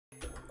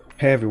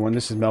Hey everyone,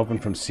 this is Melvin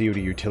from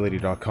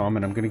CODutility.com,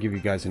 and I'm going to give you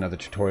guys another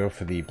tutorial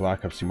for the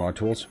BlackOps mod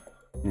tools.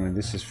 And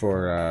this is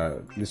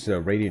for this is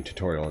a Radiant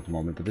tutorial at the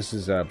moment, but this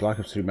is a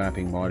BlackOps 3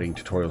 mapping modding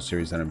tutorial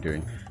series that I'm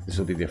doing. This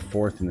will be the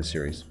fourth in the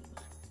series.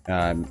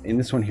 In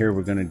this one here,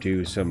 we're going to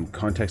do some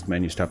context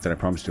menu stuff that I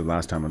promised to do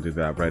last time. I'll do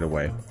that right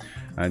away.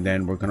 And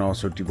then we're going to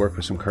also work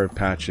with some curve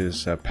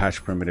patches,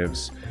 patch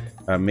primitives,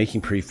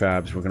 making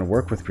prefabs. We're going to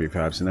work with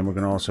prefabs, and then we're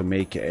going to also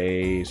make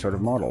a sort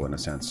of model, in a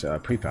sense,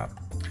 prefab.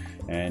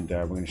 And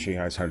we're going to show you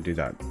guys how to do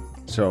that.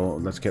 So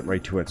let's get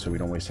right to it so we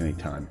don't waste any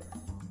time.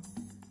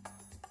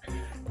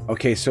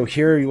 Okay, so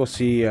here you will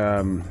see,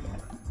 where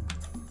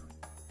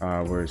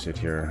is it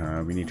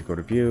here? We need to go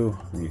to view,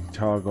 we need to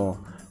toggle,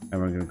 and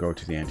we're going to go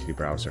to the entity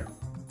browser.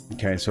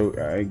 Okay, so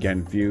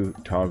again, view,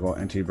 toggle,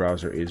 entity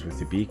browser is with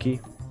the B key.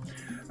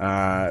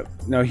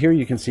 Now here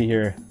you can see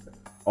here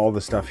all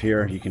the stuff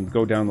here. You can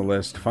go down the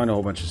list, find a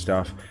whole bunch of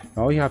stuff.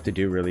 All you have to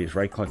do really is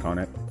right click on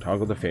it,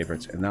 toggle the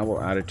favorites, and that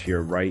will add it to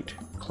your right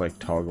click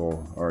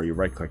toggle, or your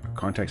right click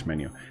context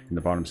menu in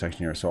the bottom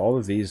section here. So all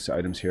of these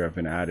items here have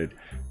been added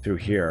through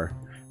here,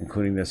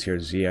 including this here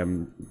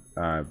ZM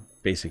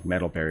basic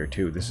metal barrier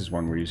 2. This is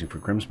one we're using for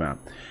Crim's map,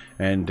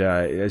 and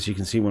as you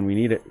can see, when we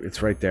need it,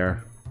 it's right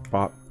there,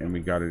 pop, and we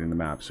got it in the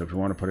map. So if you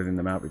want to put it in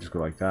the map, we just go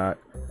like that,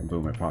 and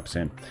boom, it pops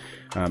in.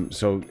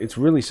 So it's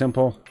really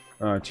simple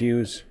to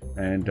use,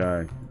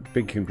 and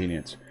big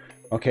convenience.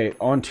 Okay,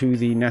 on to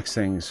the next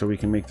thing, so we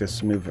can make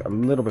this move a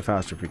little bit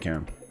faster if we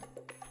can.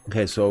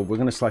 Okay, so we're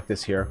going to select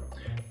this here.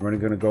 We're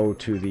going to go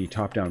to the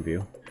top-down view.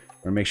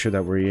 We're going to make sure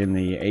that we're in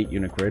the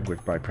 8-unit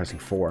grid by pressing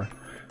 4.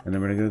 And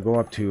then we're going to go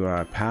up to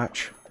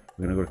patch.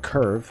 We're going to go to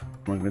curve.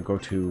 We're going to go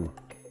to,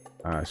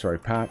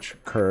 patch,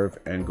 curve,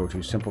 and go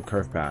to simple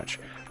curve patch.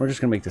 We're just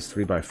going to make this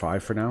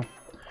 3x5 for now.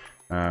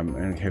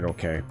 And hit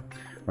OK.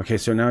 Okay,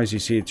 so now as you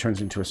see, it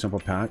turns into a simple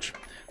patch.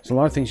 There's a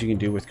lot of things you can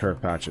do with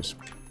curve patches.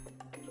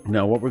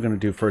 Now, what we're going to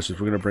do first is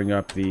we're going to bring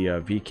up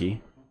the V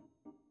key.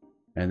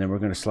 And then we're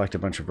going to select a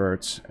bunch of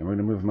verts, and we're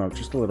going to move them out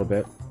just a little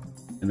bit.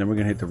 And then we're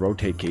going to hit the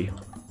rotate key.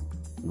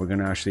 We're going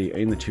to actually,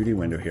 in the 2D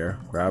window here,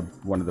 grab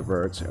one of the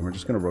verts, and we're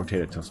just going to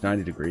rotate it till it's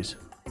 90 degrees.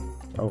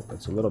 Oh,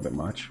 that's a little bit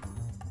much.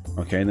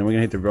 Okay, and then we're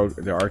going to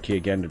hit the R key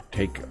again to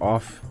take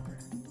off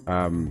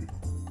the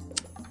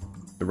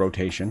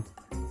rotation.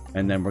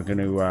 And then we're going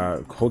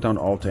to hold down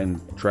Alt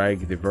and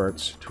drag the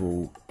verts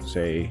to,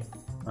 say,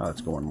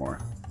 let's go one more.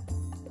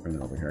 Bring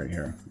it over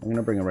here. I'm going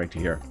to bring it right to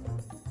here.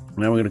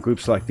 Now we're going to group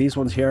select these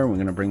ones here. We're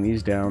going to bring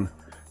these down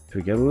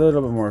to get a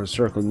little bit more of a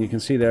circle. And you can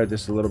see there,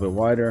 this is a little bit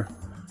wider.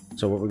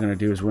 So what we're going to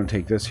do is we're going to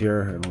take this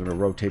here, and we're going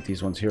to rotate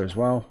these ones here as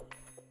well.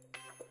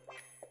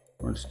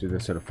 Let's do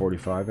this at a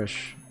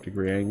 45-ish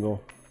degree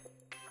angle.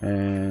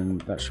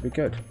 And that should be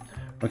good.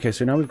 Okay,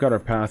 so now we've got our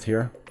path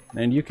here.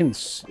 And you can,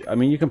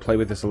 you can play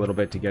with this a little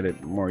bit to get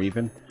it more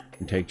even.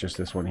 And take just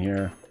this one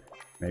here.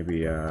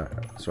 Maybe,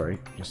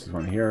 just this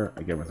one here.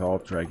 Again with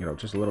Alt, drag it out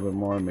just a little bit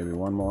more. Maybe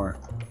one more.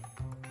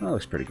 That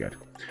looks pretty good.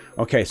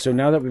 Okay, so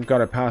now that we've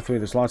got a pathway,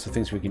 there's lots of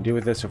things we can do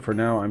with this. So for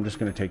now, I'm just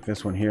going to take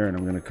this one here, and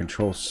I'm going to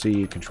Control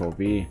C, Control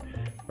V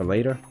for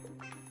later,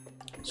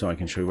 so I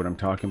can show you what I'm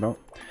talking about.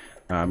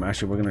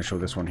 Actually, we're going to show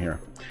this one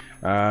here.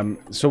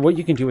 So what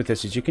you can do with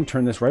this is you can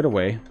turn this right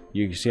away.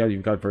 You see how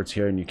you've got verts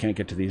here, and you can't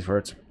get to these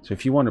verts. So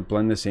if you want to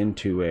blend this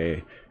into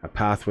a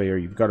pathway, or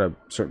you've got a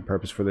certain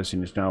purpose for this,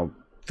 and it's now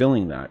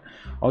filling that,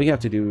 all you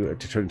have to do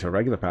to turn into a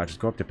regular patch is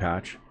go up to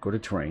Patch, go to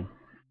Terrain.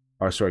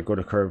 Go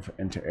to curve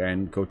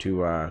and go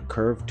to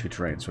curve to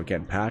terrain. So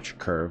again, patch,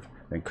 curve,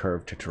 then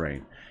curve to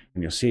terrain.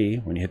 And you'll see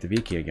when you hit the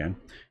V key again,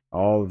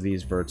 all of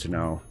these verts are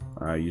now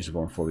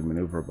usable and fully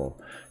maneuverable.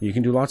 You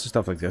can do lots of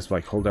stuff like this,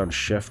 like hold down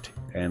Shift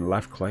and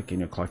left click, and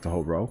you'll collect the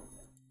whole row.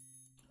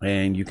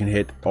 And you can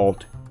hit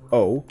Alt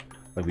O,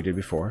 like we did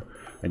before,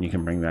 and you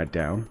can bring that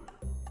down.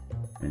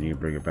 And you can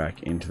bring it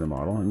back into the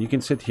model, and you can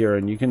sit here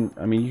and you can,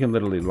 you can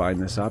literally line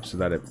this up so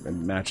that it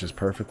matches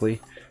perfectly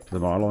to the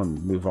model,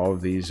 and move all of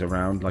these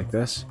around like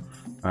this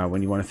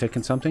when you want to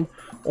thicken something.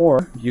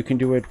 Or you can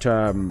do it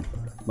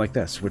like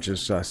this, which is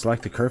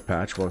select the curve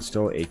patch while it's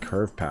still a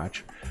curve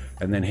patch,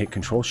 and then hit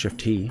Control Shift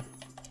T,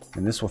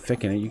 and this will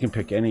thicken it. You can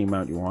pick any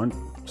amount you want,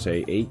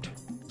 say 8.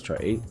 Let's try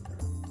 8.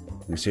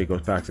 You see it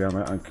goes back down.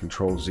 On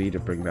Control Z to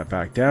bring that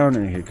back down,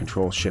 and hit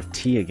Control Shift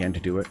T again to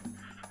do it.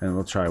 And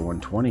we'll try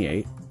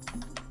 128.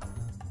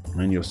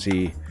 And you'll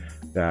see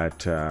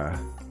that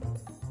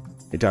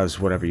it does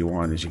whatever you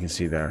want, as you can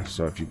see there.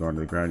 So if you go onto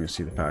the ground, you'll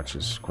see the patch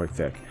is quite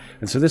thick.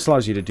 And so this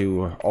allows you to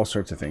do all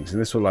sorts of things.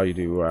 And this will allow you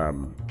to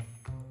do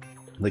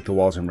like the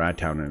walls in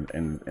Radtown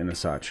and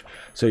such.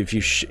 So if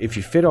you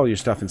fit all your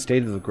stuff and stay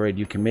to the grid,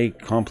 you can make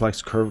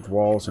complex curved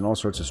walls and all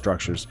sorts of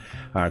structures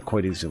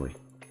quite easily.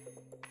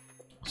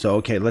 So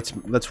okay, let's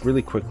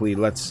really quickly,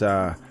 let's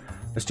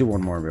do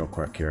one more real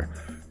quick here.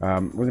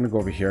 We're going to go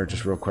over here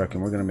just real quick,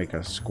 and we're going to make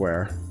a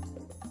square.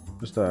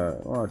 Just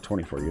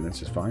 24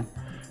 units is fine.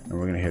 And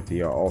we're going to hit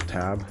the Alt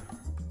Tab,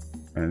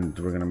 and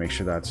we're going to make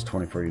sure that's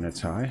 24 units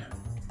high.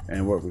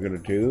 And what we're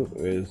going to do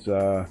is,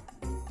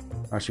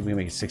 actually we're going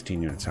to make it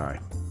 16 units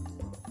high.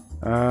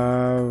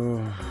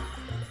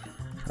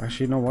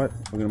 Actually, you know what?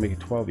 We're going to make it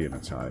 12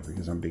 units high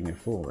because I'm being a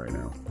fool right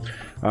now.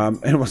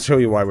 And we'll show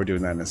you why we're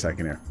doing that in a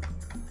second here.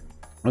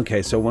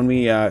 Okay, so when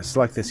we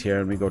select this here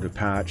and we go to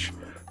patch,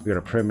 we go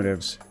to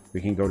primitives,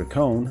 we can go to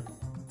cone.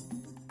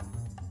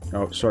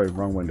 Oh, sorry,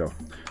 wrong window.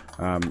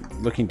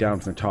 Looking down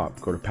from the top,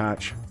 go to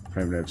patch,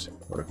 primitives,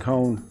 go to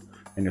cone,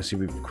 and you'll see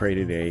we've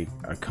created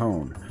a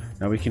cone.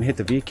 Now we can hit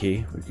the V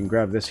key, we can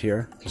grab this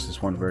here, just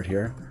this one vert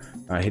here,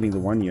 hitting the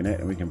 1 unit,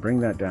 and we can bring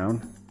that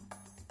down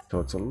so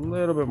it's a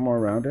little bit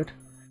more rounded.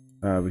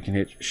 We can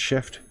hit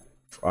shift,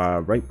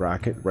 right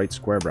bracket, right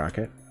square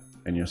bracket,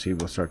 and you'll see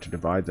we'll start to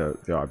divide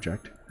the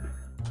object.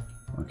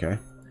 Okay,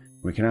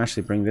 we can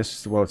actually bring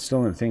this, well, it's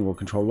still in the thing, we'll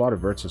control a lot of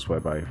verts this way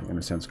by, in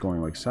a sense,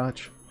 going like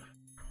such.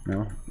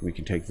 Now, we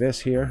can take this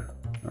here,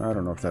 I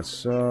don't know if that's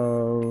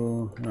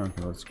so,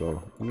 okay, let's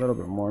go a little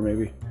bit more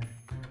maybe.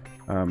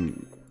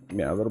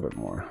 Yeah, a little bit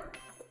more.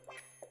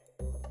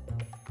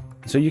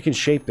 So you can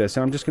shape this,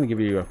 and I'm just going to give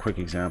you a quick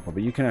example,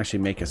 but you can actually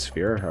make a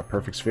sphere, a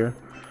perfect sphere.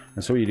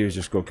 And so what you do is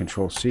just go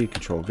Control C,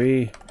 Control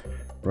V,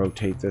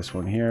 rotate this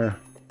one here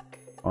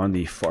on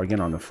the, again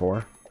on the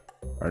 4,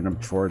 or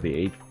number 4, the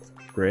 8th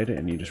grid,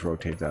 and you just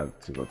rotate that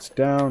so it's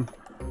down,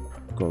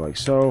 go like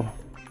so.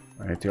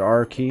 I hit the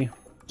R key,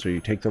 so you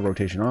take the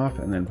rotation off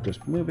and then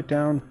just move it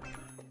down.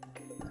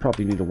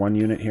 Probably need a 1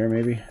 unit here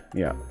maybe.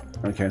 Yeah,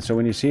 okay, so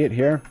when you see it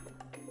here,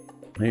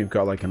 you've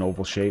got like an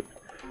oval shape.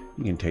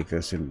 You can take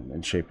this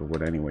and shape it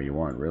what any way you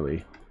want,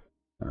 really.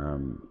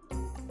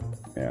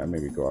 Yeah,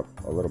 maybe go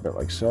up a little bit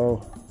like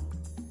so.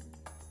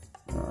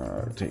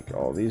 Take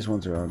all these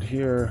ones around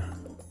here,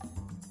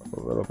 a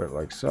little bit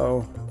like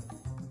so.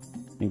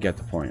 You get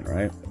the point,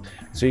 right?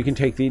 So you can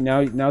take the,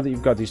 now that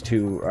you've got these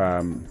two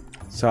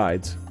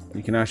sides,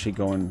 you can actually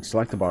go and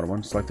select the bottom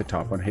one, select the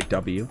top one, hit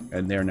W,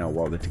 and they're now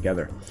welded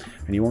together.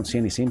 And you won't see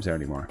any seams there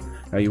anymore.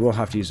 Now you will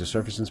have to use the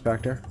surface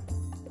inspector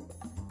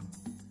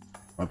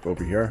up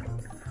over here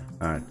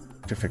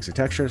to fix the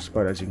textures,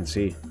 but as you can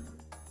see,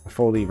 a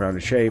fully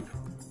rounded shape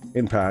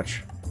in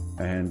patch,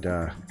 and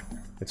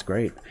it's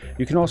great.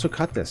 You can also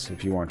cut this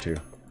if you want to.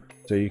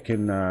 So you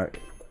can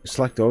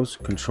select those,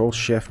 Control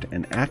Shift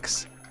and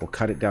X will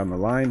cut it down the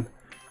line,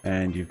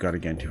 and you've got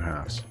again 2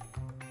 halves.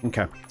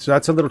 Okay, so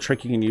that's a little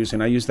trick you can use,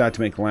 and I use that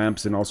to make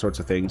lamps and all sorts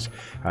of things,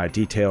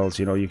 details.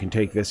 You know, you can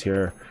take this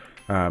here,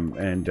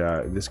 and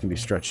this can be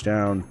stretched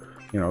down.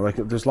 You know, like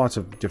there's lots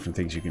of different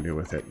things you can do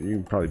with it. You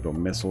can probably build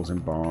missiles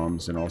and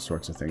bombs and all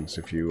sorts of things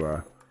if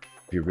you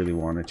really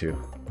wanted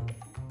to.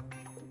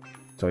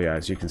 So yeah,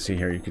 as you can see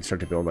here, you can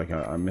start to build like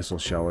a missile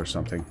shell or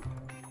something.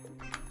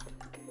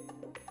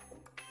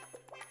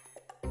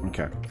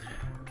 Okay.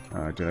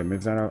 Did I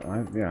move that out?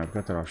 Yeah, I've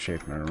got that off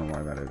shape, and I don't know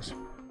why that is.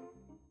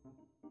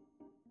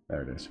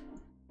 There it is.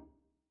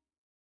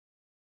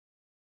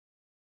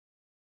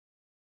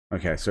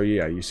 Okay, so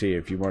yeah, you see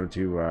if you wanted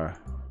to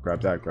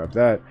grab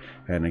that,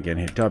 and again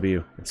hit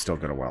W, it's still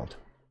going to weld.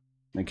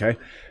 Okay,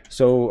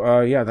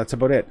 so yeah, that's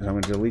about it. I'm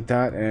going to delete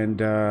that,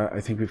 and I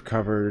think we've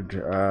covered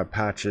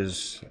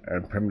patches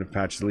and primitive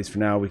patches, at least for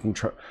now. We can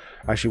try,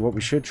 actually what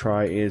we should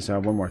try is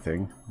one more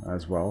thing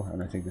as well,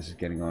 and I think this is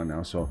getting on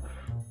now, so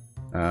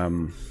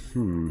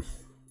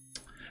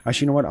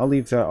actually, you know what, I'll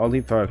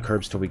leave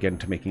curbs till we get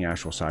into making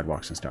actual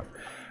sidewalks and stuff.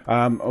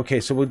 Okay,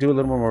 so we'll do a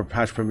little more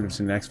patch primitives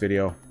in the next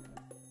video.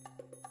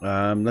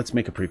 Let's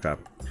make a prefab.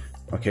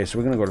 Okay, so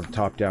we're going to go to the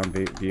top-down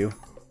view,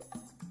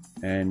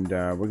 and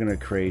we're going to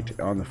create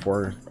on the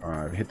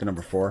 4, hit the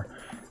number 4,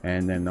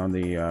 and then on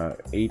the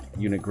 8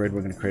 unit grid,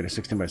 we're going to create a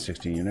 16 by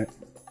 16 unit.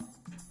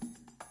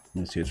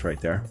 You can see it's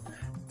right there,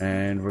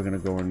 and we're going to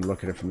go and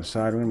look at it from the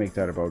side. We're going to make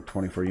that about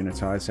 24 units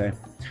high, say.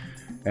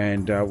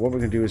 And what we're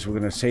going to do is we're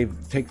going to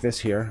take this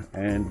here,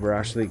 and we're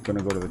actually going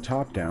to go to the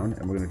top down,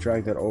 and we're going to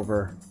drag that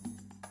over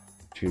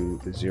to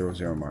the 0,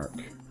 0 mark.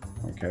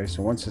 Okay,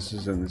 so once this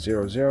is in the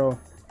 0, 0,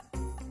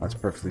 that's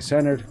perfectly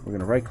centered. We're going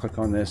to right click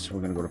on this,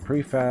 we're going to go to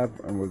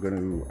prefab, and we're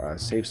going to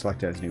save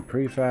select as new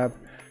prefab.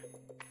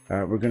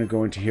 We're going to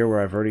go into here where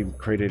I've already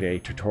created a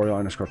tutorial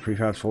underscore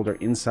prefabs folder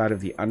inside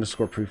of the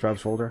underscore prefabs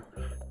folder,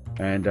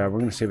 and we're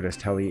going to save it as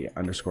tele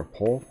underscore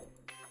pole.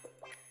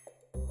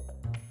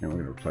 And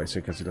we're going to replace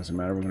it because it doesn't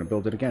matter. We're going to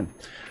build it again.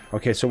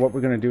 Okay, so what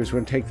we're going to do is we're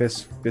going to take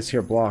this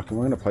here block, and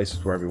we're going to place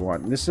it wherever we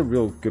want. And this is a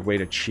real good way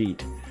to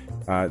cheat.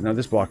 Now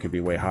this block could be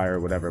way higher or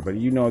whatever, but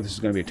you know this is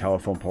going to be a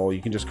telephone pole.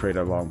 You can just create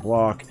a long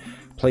block,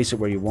 place it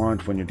where you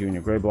want. When you're doing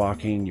your grid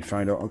blocking, you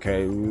find out,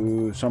 okay,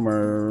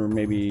 somewhere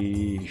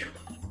maybe,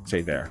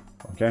 say there.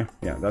 Okay,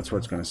 yeah, that's where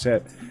it's going to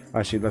sit.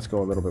 Actually, let's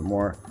go a little bit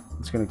more.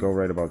 It's going to go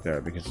right about there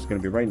because it's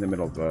going to be right in the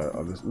middle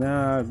of this.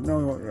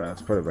 No,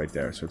 let's put it right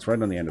there. So it's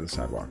right on the end of the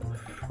sidewalk.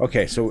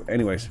 Okay, so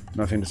anyways,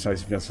 nothing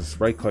decisive. Just let's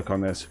right click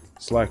on this,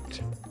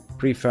 select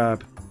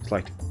prefab,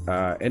 select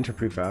enter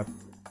prefab.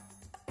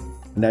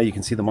 Now you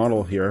can see the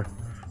model here,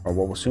 or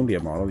what will soon be a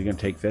model. You're going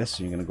to take this,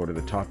 and you're going to go to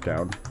the top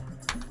down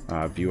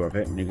view of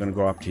it, and you're going to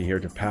go up to here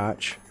to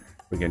patch,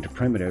 again to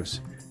primitives,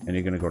 and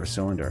you're going to go to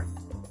cylinder.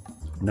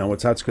 Now what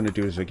that's going to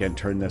do is again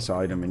turn this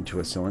item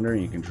into a cylinder,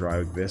 and you can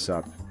drag this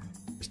up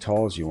as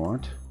tall as you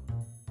want.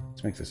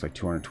 Let's make this like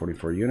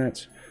 224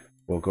 units.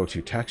 we'll go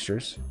to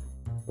textures.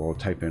 We'll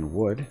type in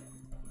wood.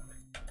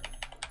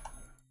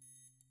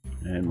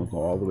 And we'll go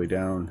all the way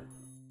down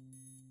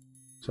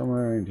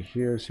somewhere into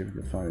here. See if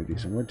we can find a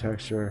decent wood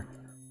texture.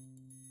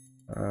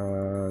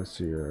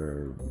 See,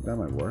 that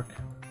might work.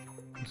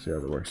 Let's see how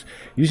that works.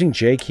 Using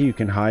J key, you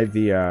can hide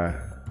the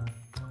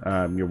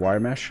your wire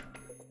mesh.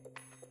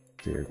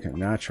 See,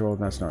 natural.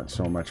 That's not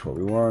so much what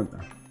we want.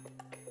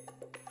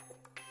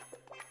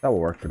 That will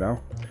work for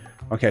now.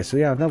 Okay, so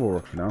yeah, that will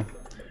work for now.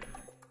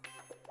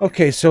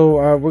 Okay,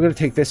 so we're going to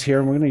take this here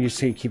and we're going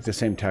to keep the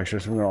same texture.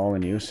 So we're going to all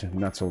in use,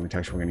 and that's the only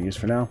texture we're going to use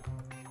for now.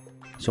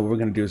 So what we're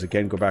going to do is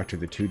again go back to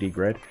the 2D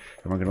grid,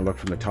 and we're going to look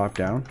from the top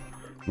down.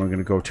 We're going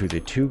to go to the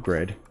 2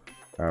 grid,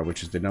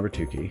 which is the number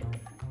 2 key,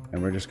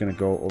 and we're just going to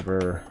go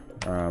over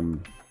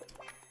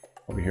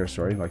here,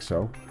 sorry, like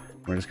so.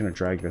 We're just going to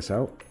drag this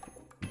out,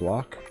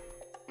 block.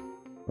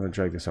 I'm going to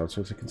drag this out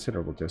so it's a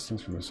considerable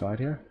distance from the side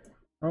here.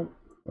 Oh,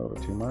 a little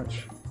bit too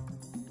much.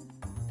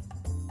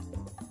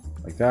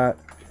 Like that.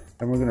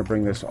 And we're going to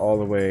bring this all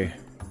the way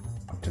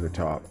up to the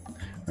top.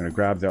 I'm going to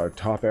grab the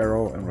top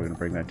arrow and we're going to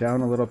bring that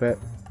down a little bit.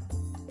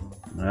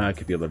 It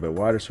could be a little bit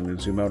wider, so I'm going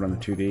to zoom out on the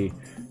 2D,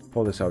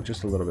 pull this out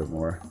just a little bit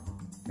more.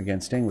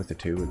 Again, staying with the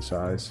 2 in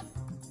size.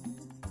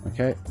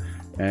 Okay,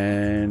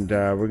 and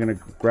we're going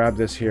to grab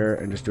this here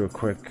and just do a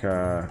quick,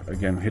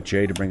 again, hit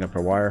J to bring up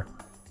our wire.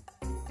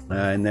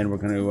 And then we're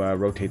going to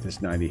rotate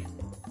this 90.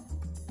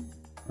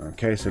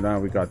 Okay, so now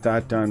we got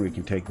that done. We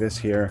can take this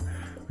here.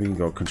 We can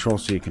go Control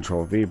C,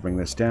 Control V, bring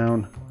this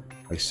down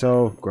like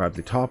so. Grab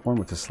the top one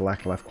with the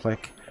select left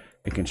click.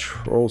 And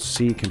Control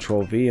C,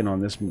 Control V, and on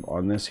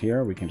this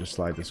here, we can just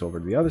slide this over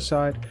to the other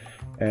side.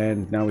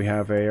 And now we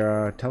have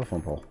a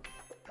telephone pole.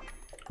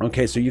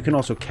 Okay, so you can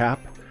also cap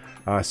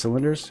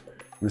cylinders.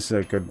 This is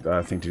a good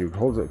thing to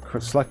do.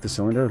 Select the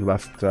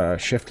cylinder,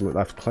 shift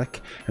left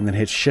click, and then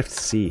hit Shift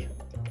C.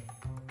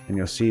 And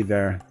you'll see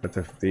there that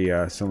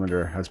the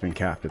cylinder has been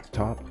capped at the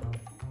top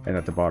and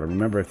at the bottom.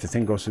 Remember, if the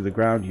thing goes through the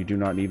ground, you do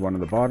not need one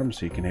on the bottom,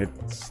 so you can hit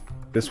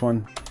this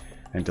one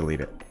and delete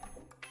it.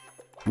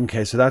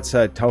 Okay, so that's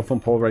a telephone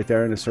pole right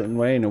there in a certain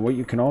way. And what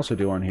you can also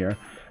do on here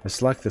is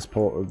select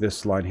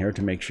this line here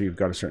to make sure you've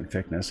got a certain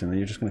thickness, and then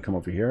you're just going to come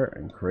over here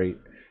and create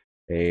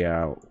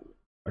a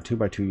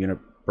 2x2 unit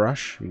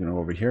brush. You're going to go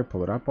over here,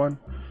 pull it up one.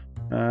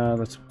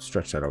 Let's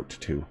stretch that out to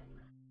 2.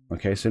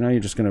 Okay, so now you're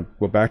just going to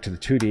go back to the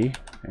 2D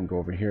and go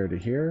over here to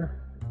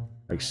here,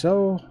 like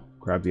so.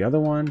 Grab the other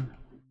one,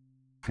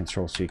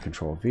 Control C,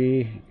 Control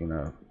V. You're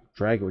going to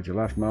drag it with your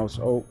left mouse.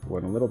 Oh,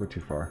 went a little bit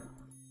too far.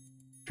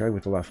 Drag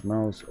with the left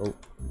mouse. Oh,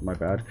 my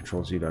bad.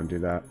 Control Z to undo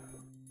that.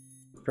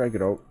 Drag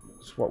it out.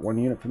 Swap 1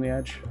 unit from the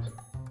edge.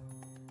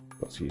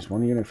 Let's use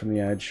 1 unit from the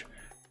edge.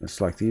 Let's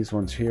select these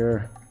ones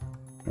here.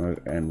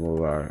 And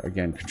we'll,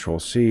 again,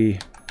 Control C,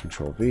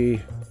 Control V.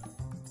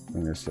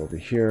 Bring this over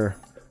here.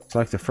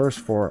 Select the first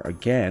 4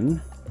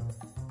 again.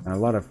 A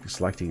lot of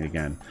selecting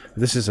again.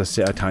 This is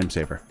a time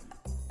saver.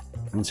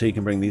 And so you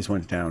can bring these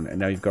ones down. And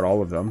now you've got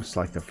all of them.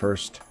 Select the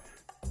first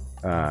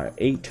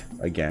 8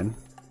 again.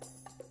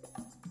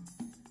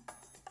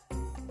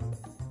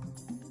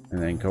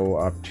 And then go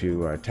up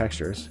to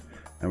textures.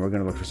 And we're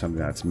going to look for something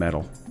that's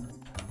metal.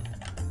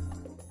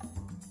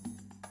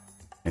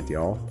 Hit the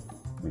all.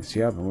 Let me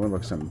see up. And we're going to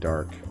look for something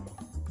dark.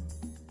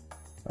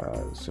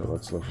 So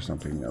let's look for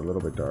something a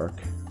little bit dark.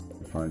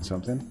 Find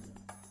something.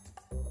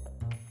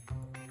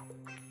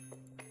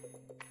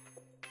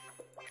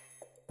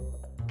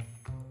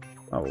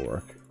 That will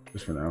work,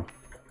 just for now.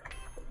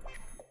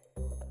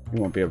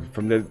 You won't be able,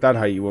 from that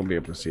height, you won't be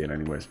able to see it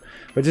anyways.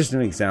 But just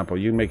an example,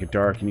 you can make it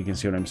dark and you can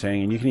see what I'm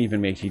saying. And you can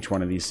even make each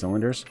one of these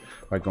cylinders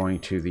by going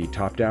to the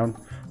top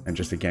down and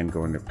just again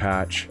go into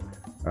patch,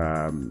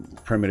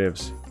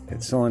 primitives,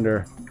 hit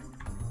cylinder,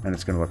 and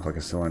it's going to look like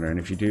a cylinder. And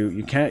if you do,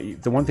 you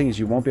can't, the one thing is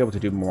you won't be able to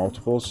do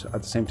multiples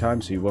at the same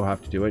time, so you will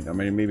have to do it. I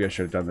mean, maybe I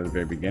should have done that at the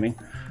very beginning,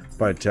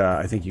 but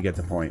I think you get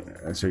the point.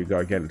 And so you go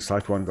again,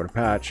 select one, go to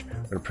patch,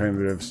 go to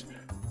primitives,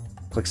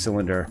 click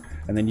cylinder,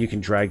 and then you can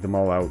drag them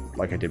all out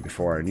like I did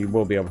before. And you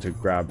will be able to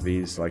grab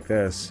these like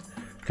this,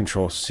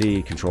 Control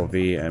C, Control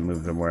V, and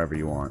move them wherever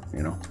you want,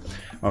 you know.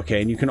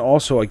 Okay, and you can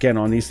also, again,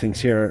 on these things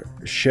here,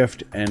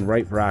 shift and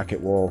right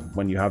bracket will,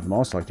 when you have them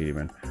all selected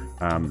even,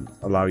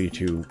 allow you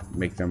to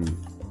make them,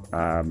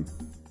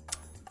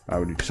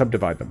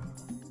 subdivide them.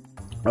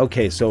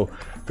 Okay, so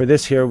for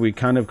this here, we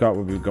kind of got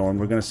where we're going.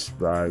 We're going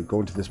to go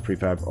into this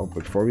prefab. Oh,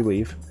 before we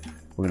leave,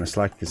 we're going to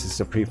select, this is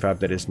a prefab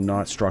that is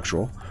not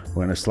structural.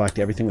 We're going to select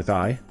everything with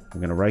I. We're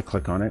going to right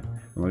click on it,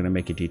 and we're going to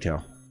make a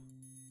detail.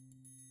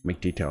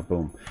 Make detail,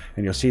 boom.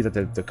 And you'll see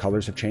that the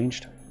colors have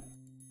changed.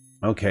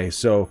 Okay,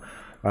 so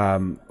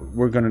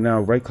we're going to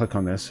now right click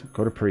on this,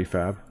 go to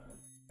prefab,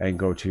 and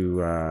go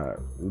to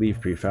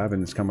leave prefab,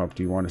 and it's come up,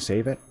 do you want to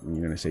save it? And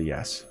you're going to say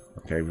yes.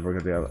 Okay, we've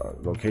got the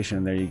location,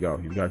 and there you go.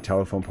 You've got a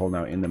telephone pole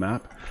now in the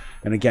map.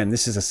 And again,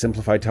 this is a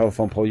simplified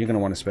telephone pole. You're going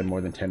to want to spend more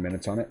than 10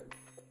 minutes on it.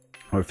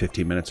 or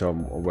 15 minutes or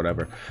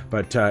whatever.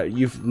 But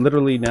you've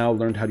literally now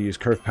learned how to use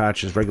curve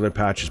patches, regular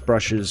patches,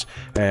 brushes,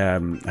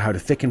 how to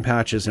thicken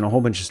patches, and a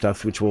whole bunch of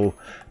stuff, which will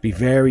be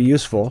very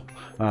useful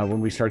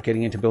when we start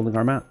getting into building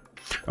our map.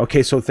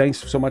 Okay, so thanks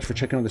so much for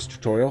checking out this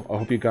tutorial. I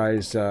hope you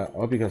guys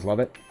love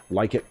it.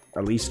 Like it,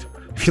 at least.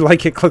 If you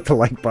like it, click the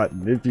like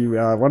button. If you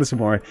want to see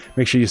more,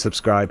 make sure you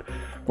subscribe.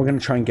 We're going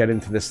to try and get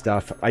into this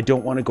stuff. I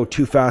don't want to go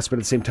too fast, but at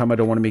the same time, I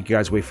don't want to make you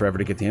guys wait forever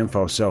to get the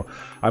info. So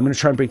I'm going to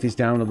try and break these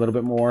down a little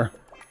bit more.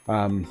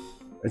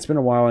 It's been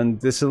a while, and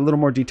this is a little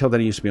more detailed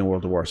than it used to be in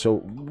World of War.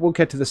 So we'll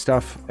get to this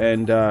stuff,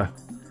 and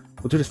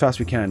we'll do it as fast as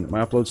we can.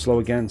 My upload's slow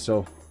again,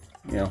 so,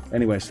 you know,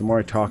 anyways, the more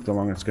I talk, the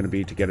longer it's going to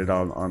be to get it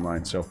all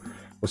online. So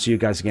we'll see you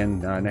guys again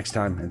next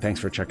time, and thanks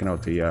for checking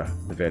out the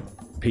vid.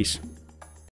 Peace.